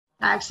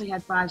I actually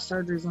had 5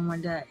 surgeries in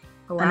one day.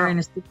 Oh, Under wow.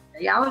 anesthesia.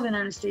 Yeah, I was in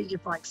anesthesia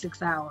for like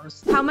 6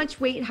 hours. How much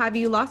weight have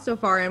you lost so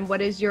far, and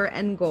what is your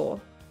end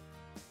goal?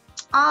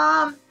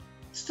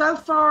 So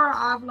far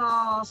I've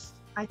lost,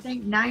 I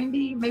think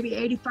 90, maybe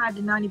 85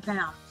 to 90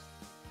 pounds.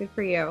 Good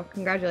for you. Yeah,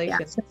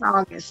 Congratulations. since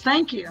August.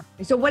 Thank you.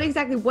 So what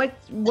exactly, what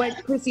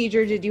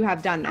procedure did you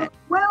have done then?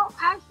 Well,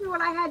 actually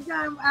what I had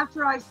done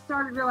after I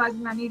started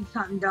realizing I needed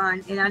something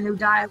done, and I knew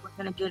diet was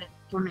going to get it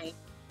for me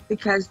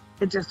because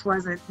it just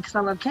wasn't, because I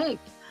love cake.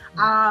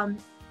 I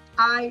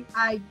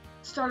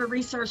started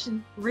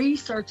researching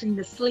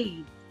the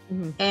sleeve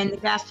and the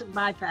gastric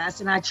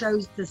bypass, and I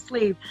chose the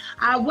sleeve.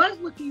 I was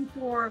looking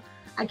for,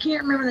 I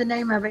can't remember the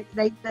name of it.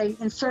 They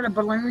insert a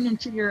balloon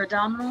into your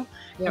abdominal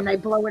and they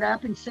blow it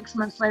up, and 6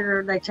 months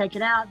later they take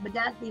it out. But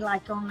that'd be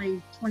like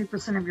only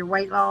 20% of your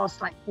weight loss,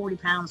 like 40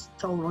 pounds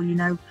total, you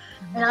know.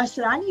 And I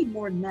said, I need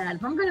more than that.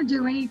 If I'm going to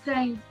do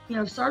anything, you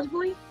know,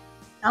 surgically,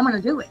 I'm going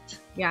to do it.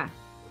 Yeah.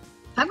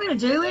 If I'm going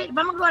to do it, if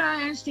I'm going to go out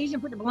on anesthesia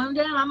and put the balloon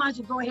down, I might as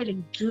well go ahead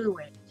and do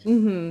it.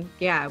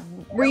 Yeah.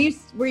 Were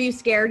you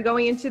scared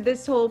going into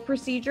this whole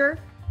procedure?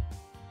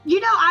 You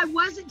know, I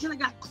wasn't until I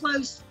got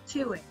close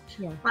to it.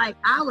 Yeah. Like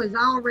I was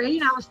all ready,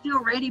 and I was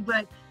still ready,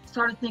 but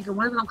started thinking,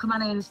 what if I don't come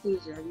out of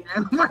anesthesia? You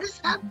know, what if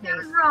something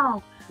goes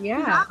wrong?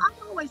 Yeah. I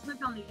always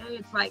lived on the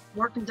edge, like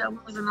working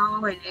doubles and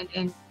all,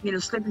 and you know,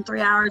 sleeping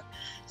 3 hours.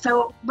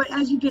 So, but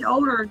as you get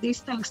older,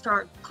 these things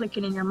start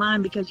clicking in your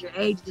mind because your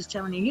age is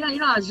telling you, you're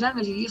not as young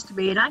as you used to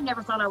be. And I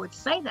never thought I would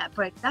say that,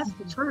 but that's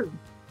the truth.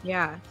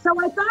 Yeah. So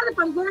I thought if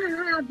I'm going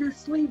to have this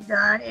sleeve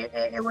done,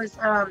 it was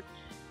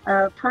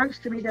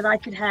approach to me that I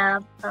could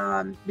have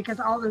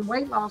because all the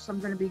weight loss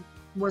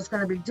was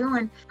going to be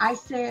doing. I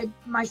said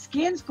my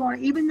skin's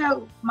going, even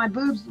though my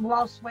boobs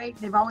lost weight,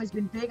 they've always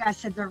been big. I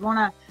said they're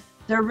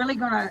really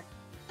going to,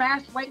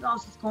 fast weight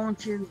loss is going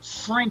to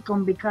shrink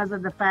them because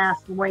of the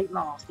fast weight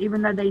loss.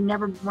 Even though they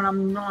never, when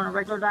I'm on a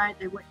regular diet,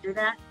 they wouldn't do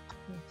that.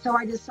 So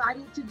I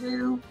decided to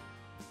do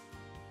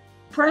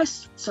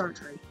breast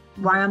surgery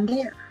while I'm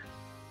there,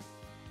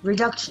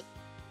 reduction.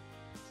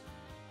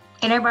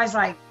 And everybody's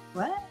like,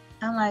 what?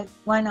 I'm like,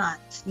 why not?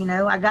 You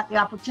know, I got the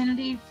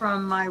opportunity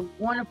from my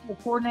wonderful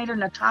coordinator,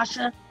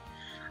 Natasha.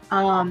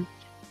 And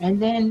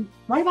then,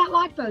 what about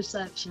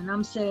liposuction?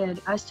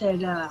 I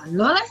said, well,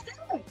 let's do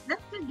it.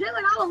 Let's just do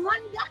it all in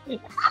one day.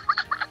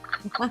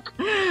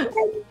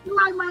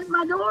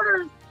 my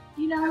daughters,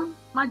 you know,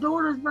 my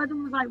daughter's brother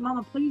was like,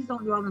 Mama, please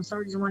don't do all them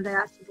surgeries in one day.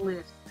 I said,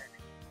 listen,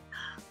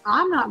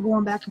 I'm not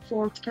going back and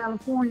forth to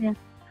California.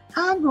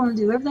 I'm going to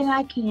do everything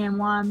I can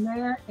while I'm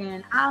there,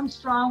 and I'm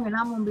strong, and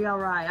I'm going to be all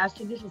right. I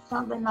said, this is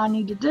something I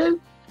need to do.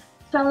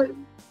 So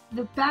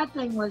the bad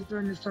thing was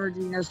during the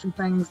surgery, you know, some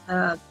things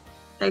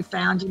they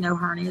found, you know,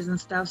 hernias and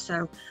stuff.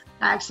 So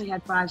I actually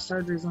had 5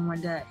 surgeries in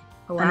one day.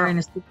 Oh, wow. Under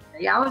anesthesia.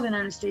 Yeah, I was in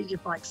anesthesia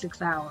for like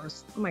 6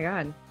 hours. Oh my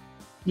God.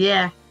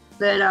 Yeah,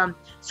 but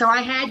so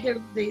I had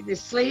the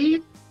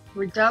sleeve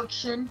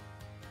reduction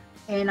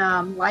and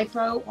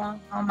lipo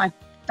on my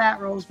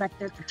fat rolls back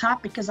there at the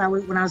top, because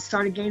when I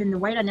started gaining the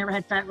weight, I never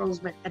had fat rolls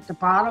but at the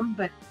bottom,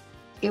 but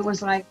it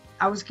was like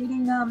I was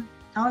getting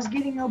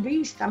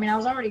obese. I mean, I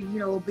was already, you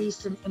know,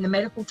 obese in the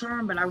medical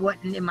term, but I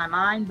wasn't in my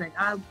mind. But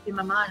in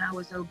my mind, I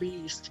was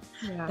obese.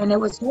 Yeah. And it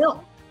was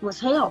health. It was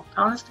health,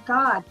 honest to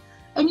God.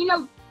 And you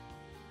know,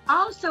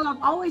 also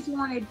I've always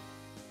wanted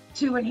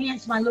to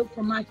enhance my look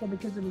for Michael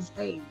because of his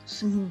age.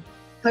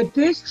 But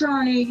this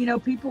journey, you know,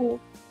 people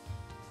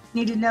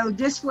need to know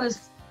this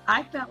was.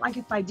 I felt like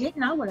if I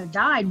didn't, I would have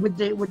died with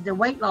the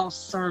weight loss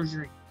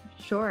surgery.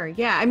 Sure.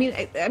 Yeah. I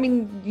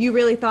mean, you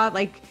really thought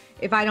like,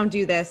 if I don't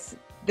do this,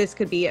 this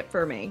could be it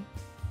for me.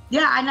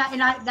 Yeah.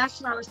 And I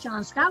that's what I was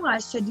telling Skylar. I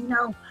said, you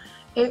know,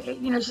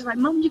 you know, she's like,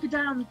 Mom, you could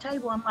die on the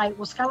table. I'm like,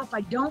 well, Skylar, if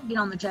I don't get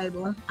on the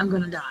table, I'm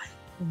going to die.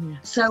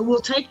 So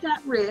we'll take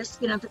that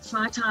risk. And if it's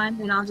my time,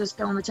 then I'll just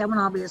go on the table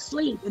and I'll be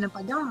asleep. And if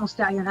I don't, I'll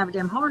stay here and have a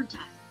damn heart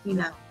attack, you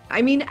know?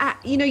 I mean,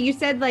 you know, you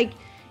said like,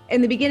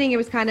 in the beginning, it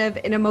was kind of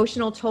an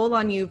emotional toll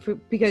on you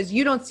because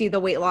you don't see the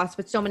weight loss,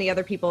 but so many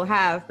other people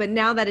have. But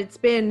now that it's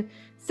been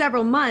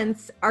several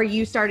months, are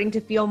you starting to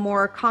feel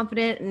more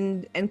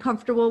confident and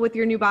comfortable with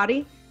your new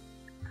body?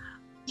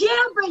 Yeah,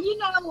 but you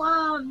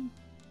know,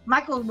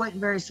 Michael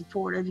wasn't very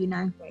supportive, you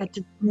know,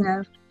 you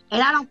know,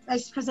 and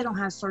it's because they don't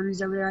have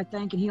surgeries over there, I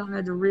think, and he don't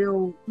know the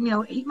real, you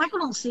know, Michael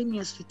don't see me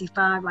as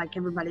 55 like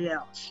everybody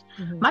else.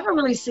 Michael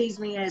really sees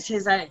me as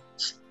his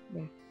age,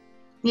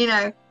 you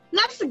know, and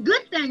that's the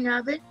good thing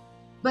of it.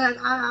 But,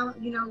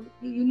 you know,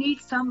 you need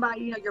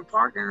somebody, you know, your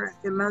partner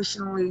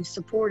emotionally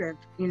supportive,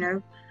 you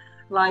know,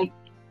 like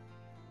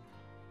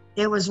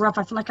it was rough.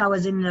 I feel like I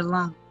was in it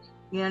alone.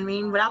 You know what I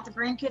mean? Without the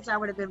grandkids, I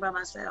would have been by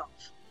myself.